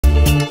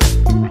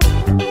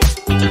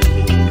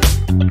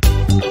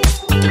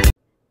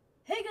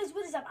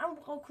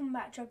welcome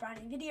back to a brand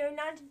new video.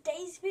 Now in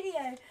today's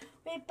video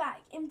we're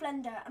back in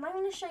Blender and I'm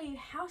going to show you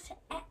how to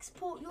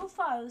export your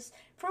files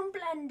from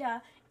Blender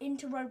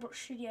into Roblox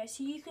Studio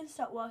so you can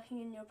start working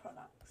in your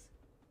products.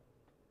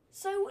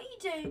 So what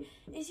you do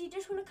is you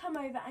just want to come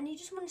over and you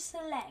just want to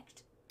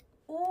select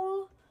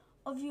all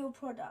of your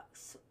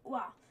products,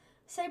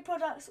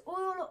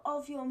 all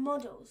of your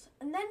models,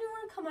 and then you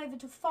want to come over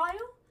to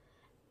File,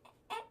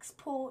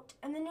 Export,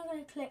 and then you're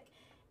going to click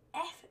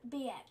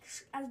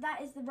ESBlox, as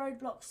that is the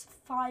Roblox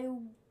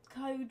file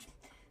code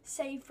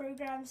save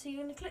program. So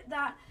you're going to click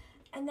that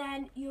and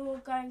then you're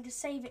going to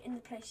save it in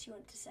the place you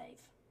want to save.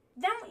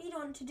 Then what you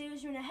want to do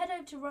is you're going to head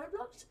over to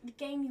Roblox, the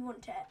game you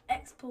want to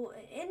export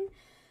it in,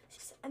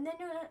 and then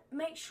you're going to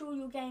make sure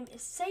your game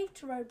is saved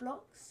to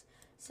Roblox.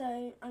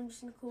 So I'm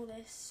just going to call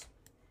this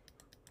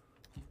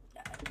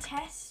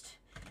test,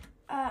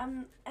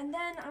 and then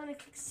I'm going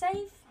to click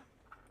save.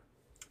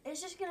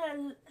 It's just going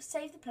to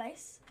save the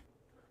place.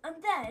 And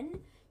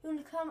then you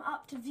want to come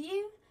up to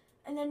View,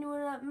 and then you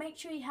want to make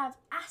sure you have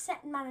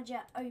Asset Manager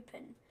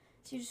open.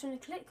 So you just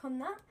want to click on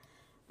that,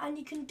 and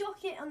you can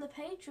dock it on the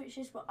page, which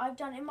is what I've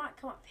done. It might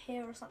come up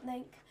here or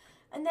something.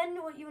 And then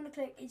what you want to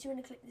click is you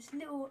want to click this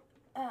little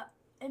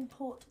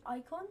import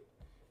icon.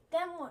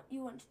 Then what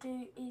you want to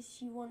do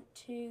is you want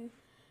to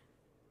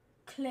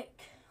click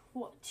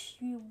what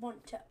you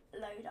want to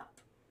load up.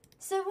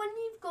 So when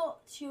you've got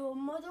your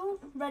model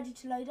ready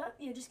to load up,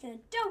 you're just going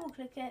to double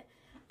click it,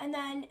 and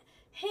then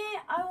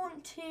here I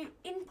want to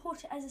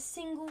import it as a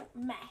single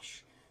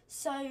mesh,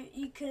 so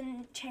you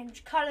can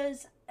change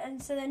colours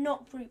and so they're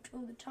not grouped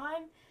all the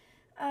time.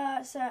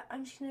 So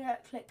I'm just going to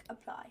click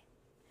apply.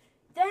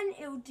 Then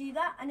it will do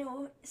that and it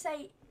will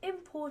say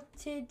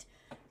imported,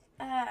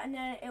 and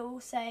then it will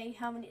say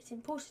how many it's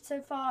imported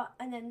so far,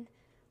 and then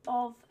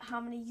of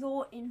how many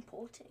you're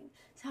importing.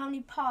 So how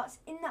many parts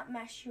in that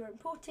mesh you're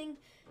importing,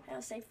 and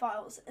it'll say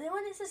files. And then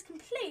when it says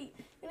complete,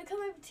 you're going to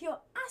come over to your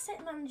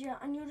asset manager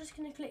and you're just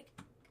going to click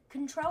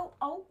Control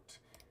Alt,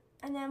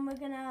 and then we're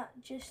going to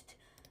just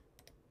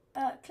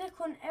click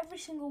on every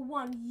single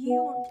one you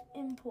want to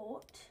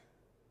import,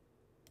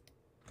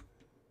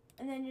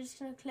 and then you're just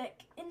going to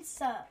click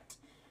Insert,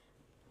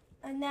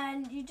 and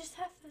then you just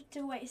have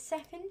to wait a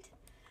second,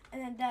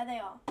 and then there they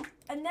are.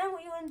 And then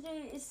what you want to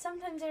do is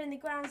sometimes they're in the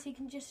ground, so you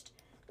can just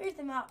move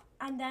them up,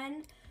 and then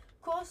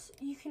of course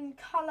you can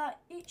colour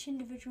each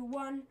individual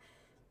one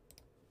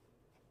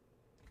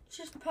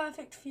just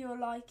perfect for your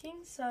liking.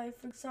 So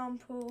for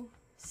example,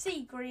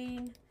 sea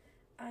green,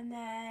 and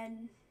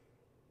then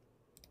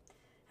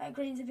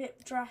green's a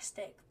bit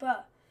drastic,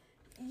 but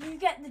you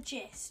get the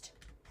gist.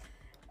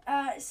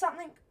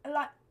 Something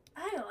like,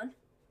 hang on,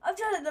 I've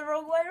done it the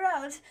wrong way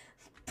around.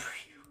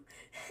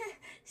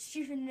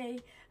 Stupid me.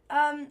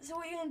 So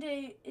what you're going to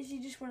do is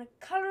you just want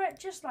to colour it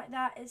just like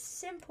that, as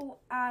simple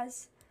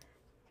as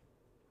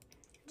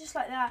just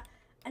like that,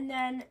 and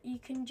then you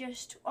can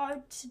just, what I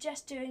would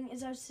suggest doing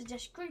is I would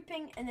suggest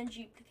grouping and then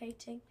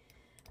duplicating,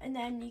 and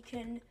then you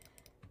can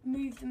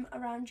move them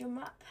around your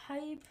map how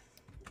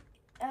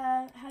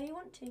you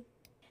want to.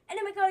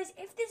 Anyway guys,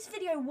 if this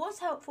video was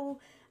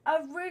helpful, I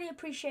would really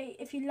appreciate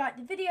if you liked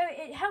the video.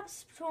 It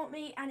helps support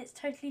me and it's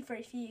totally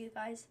free for you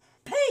guys.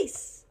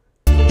 Peace!